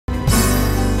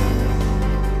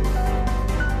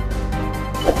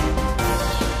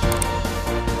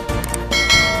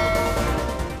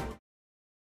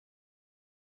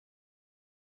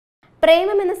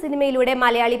പ്രേമം എന്ന സിനിമയിലൂടെ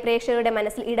മലയാളി പ്രേക്ഷകരുടെ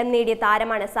മനസ്സിൽ ഇടം നേടിയ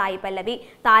താരമാണ് സായി പല്ലവി.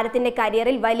 താരത്തിന്റെ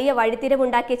കരിയറിൽ വലിയ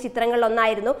വഴിത്തിരിവുണ്ടാക്കിയ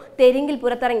ചിത്രങ്ങളിലൊന്നായിരുന്നു തെലുങ്കിൽ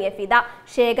പുറത്തിറങ്ങിയ ഫിദ.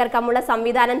 ശേഖർ കമുള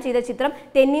സംവിധാനം ചെയ്ത ചിത്രം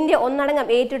തെന്നിന്ത്യ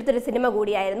ഒന്നടങ്കം ഏറ്റെടുത്തൊരു സിനിമ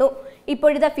കൂടിയായിരുന്നു.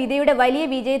 ഇപ്പോഴത്തെ ഫിദയുടെ വലിയ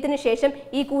വിജയത്തിനു ശേഷം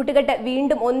ഈ കൂട്ടുകെട്ട്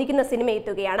വീണ്ടും ഒന്നിക്കുന്ന സിനിമ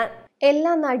എത്തുകയാണ്.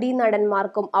 എല്ലാ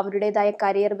നടീനടന്മാർക്കും അവരുടേതായ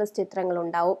കരിയർ ബെസ്റ്റ്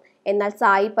ചിത്രങ്ങളുണ്ടാവും. എന്നാൽ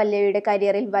സായി പല്ലവിയുടെ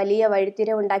കരിയറിൽ വലിയ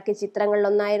വഴിത്തിരിവുണ്ടാക്കിയ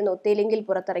ചിത്രങ്ങളിലൊന്നായിരുന്നു തെലുങ്കിൽ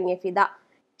പുറത്തിറങ്ങിയ ഫിദ.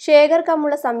 ശേഖർ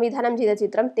കമുള സംവിധാനം ചെയ്ത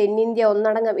ചിത്രം തെന്നിന്ത്യ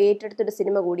ഒന്നടങ്കം ഏറ്റെടുത്തൊരു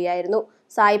സിനിമ കൂടിയായിരുന്നു.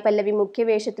 സായി പല്ലവി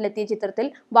മുഖ്യവേഷത്തിലെത്തിയ ചിത്രത്തിൽ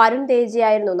വരുൺ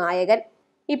തേജയായിരുന്നു നായകൻ.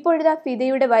 ഇപ്പോഴത്തെ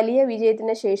ഫിദയുടെ വലിയ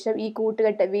വിജയത്തിന് ശേഷം ഈ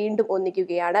കൂട്ടുകെട്ട് വീണ്ടും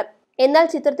ഒന്നിക്കുകയാണ്. എന്നാൽ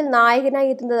ചിത്രത്തിൽ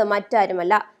നായകനായി എത്തുന്നത്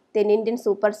മറ്റാരുമല്ല, തെന്നിന്ത്യൻ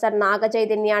സൂപ്പർ സ്റ്റാർ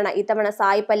നാഗചൈതന്യാണ് ഇത്തവണ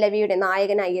സായി പല്ലവിയുടെ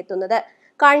നായകനായി എത്തുന്നത്.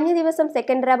 കഴിഞ്ഞ ദിവസം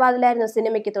സെക്കൻഡറാബാദിലായിരുന്നു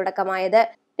സിനിമയ്ക്ക് തുടക്കമായത്.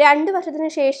 2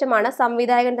 വർഷത്തിനു ശേഷമാണ്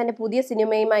സംവിധായകൻ തന്റെ പുതിയ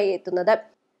സിനിമയുമായി എത്തുന്നത്.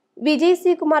 വിജയ്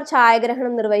സി കുമാർ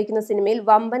ഛായാഗ്രഹണം നിർവഹിക്കുന്ന സിനിമയിൽ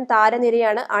വമ്പൻ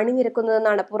താരനിരയാണ്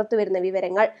അണിനിരക്കുന്നതെന്നാണ് പുറത്തുവരുന്ന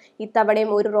വിവരങ്ങൾ.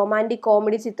 ഇത്തവണയും ഒരു റൊമാന്റിക്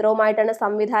കോമഡി ചിത്രവുമായിട്ടാണ്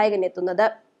സംവിധായകൻ എത്തുന്നത്.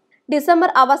 ഡിസംബർ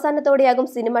അവസാനത്തോടെയാകും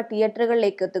സിനിമ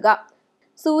തിയേറ്ററുകളിലേക്ക് എത്തുക.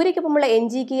 സൂര്യയ്ക്കൊപ്പമുള്ള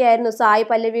എൻജികയായിരുന്നു സായി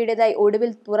പല്ലവിയുടേതായി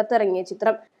ഒടുവിൽ പുറത്തിറങ്ങിയ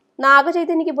ചിത്രം.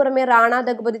 നാഗചൈതന്യയ്ക്ക് പുറമെ റാണ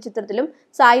ദഗുപതി ചിത്രത്തിലും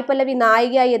സായി പല്ലവി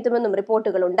നായികയായി എത്തുമെന്നും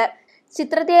റിപ്പോർട്ടുകളുണ്ട്.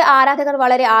 ചിത്രത്തെ ആരാധകർ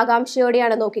വളരെ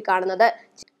ആകാംക്ഷയോടെയാണ് നോക്കിക്കാണുന്നത്.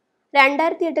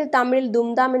 2008 തമിഴിൽ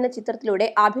ദുംദാം എന്ന ചിത്രത്തിലൂടെ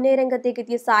അഭിനയ രംഗത്തേക്ക്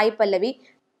എത്തിയ സായി പല്ലവി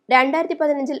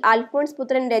 2015 അൽഫോൺസ്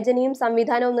പുത്രൻ രചനയും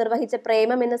സംവിധാനവും നിർവഹിച്ച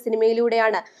പ്രേമം എന്ന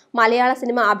സിനിമയിലൂടെയാണ് മലയാള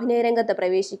സിനിമ അഭിനയ രംഗത്ത്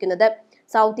പ്രവേശിക്കുന്നത്.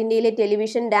 സൗത്ത് ഇന്ത്യയിലെ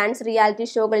ടെലിവിഷൻ ഡാൻസ് റിയാലിറ്റി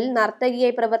ഷോകളിൽ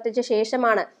നർത്തകിയായി പ്രവർത്തിച്ച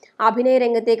ശേഷമാണ് അഭിനയ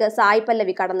രംഗത്തേക്ക് സായി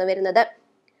പല്ലവി കടന്നുവരുന്നത്.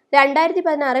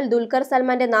 2016 ദുൽഖർ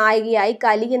സൽമാന്റെ നായികയായി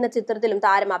കലി എന്ന ചിത്രത്തിലും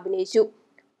താരം അഭിനയിച്ചു.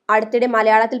 അടുത്തിടെ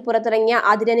മലയാളത്തിൽ പുറത്തിറങ്ങിയ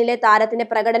അതിരനിലെ താരത്തിന്റെ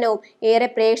പ്രകടനവും ഏറെ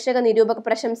പ്രേക്ഷക നിരൂപക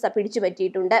പ്രശംസ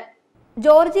പിടിച്ചുപറ്റിയിട്ടുണ്ട്.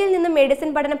 ജോർജിയയിൽ നിന്നും മെഡിസിൻ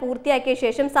പഠനം പൂർത്തിയാക്കിയ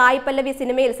ശേഷം സായി പല്ലവി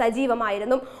സിനിമയിൽ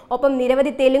സജീവമായിരുന്നു. ഒപ്പം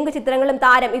നിരവധി തെലുങ്ക് ചിത്രങ്ങളും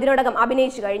താരം ഇതിനോടകം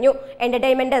അഭിനയിച്ചു കഴിഞ്ഞു.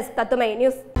 Entertainment desk, Tatwamayi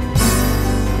news.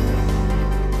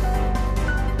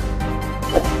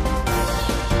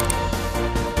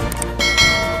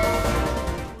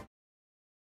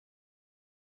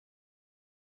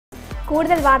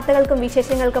 കൂടുതൽ വാർത്തകൾക്കും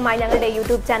വിശേഷങ്ങൾക്കുമായി ഞങ്ങളുടെ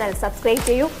യൂട്യൂബ് ചാനൽ സബ്സ്ക്രൈബ്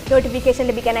ചെയ്യൂ. നോട്ടിഫിക്കേഷൻ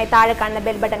ലഭിക്കാനായി താഴെ കാണുന്ന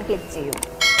ബെൽ ബട്ടൺ ക്ലിക്ക് ചെയ്യൂ.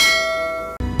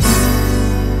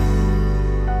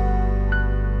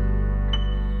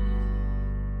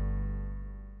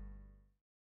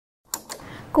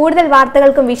 കൂടുതൽ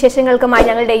വാർത്തകൾക്കും വിശേഷങ്ങൾക്കുമായി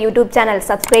ഞങ്ങളുടെ യൂട്യൂബ് ചാനൽ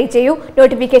സബ്സ്ക്രൈബ് ചെയ്യൂ.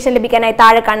 നോട്ടിഫിക്കേഷൻ ലഭിക്കാനായി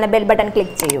താഴെ കാണുന്ന ബെൽ ബട്ടൺ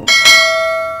ക്ലിക്ക് ചെയ്യൂ.